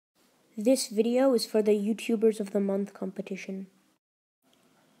This video is for the YouTubers of the Month competition.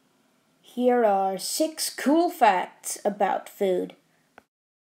 Here are 6 cool facts about food.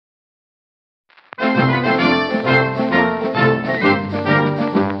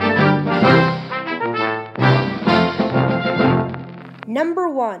 Number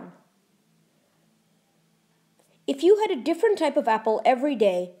 1. If you had a different type of apple every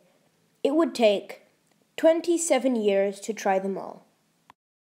day, it would take 27 years to try them all.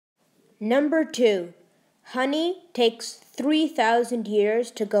 Number 2. Honey takes 3,000 years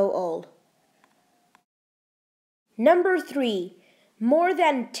to go old. Number 3. More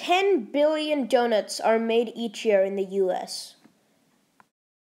than 10 billion donuts are made each year in the US.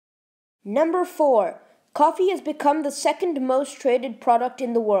 Number 4. Coffee has become the second most traded product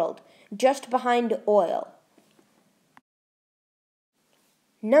in the world, just behind oil.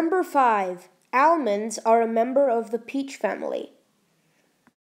 Number 5. Almonds are a member of the peach family.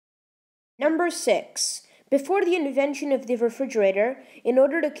 Number 6. Before the invention of the refrigerator, in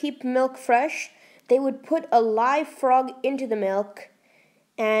order to keep milk fresh, they would put a live frog into the milk,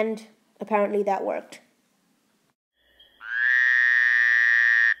 and apparently that worked.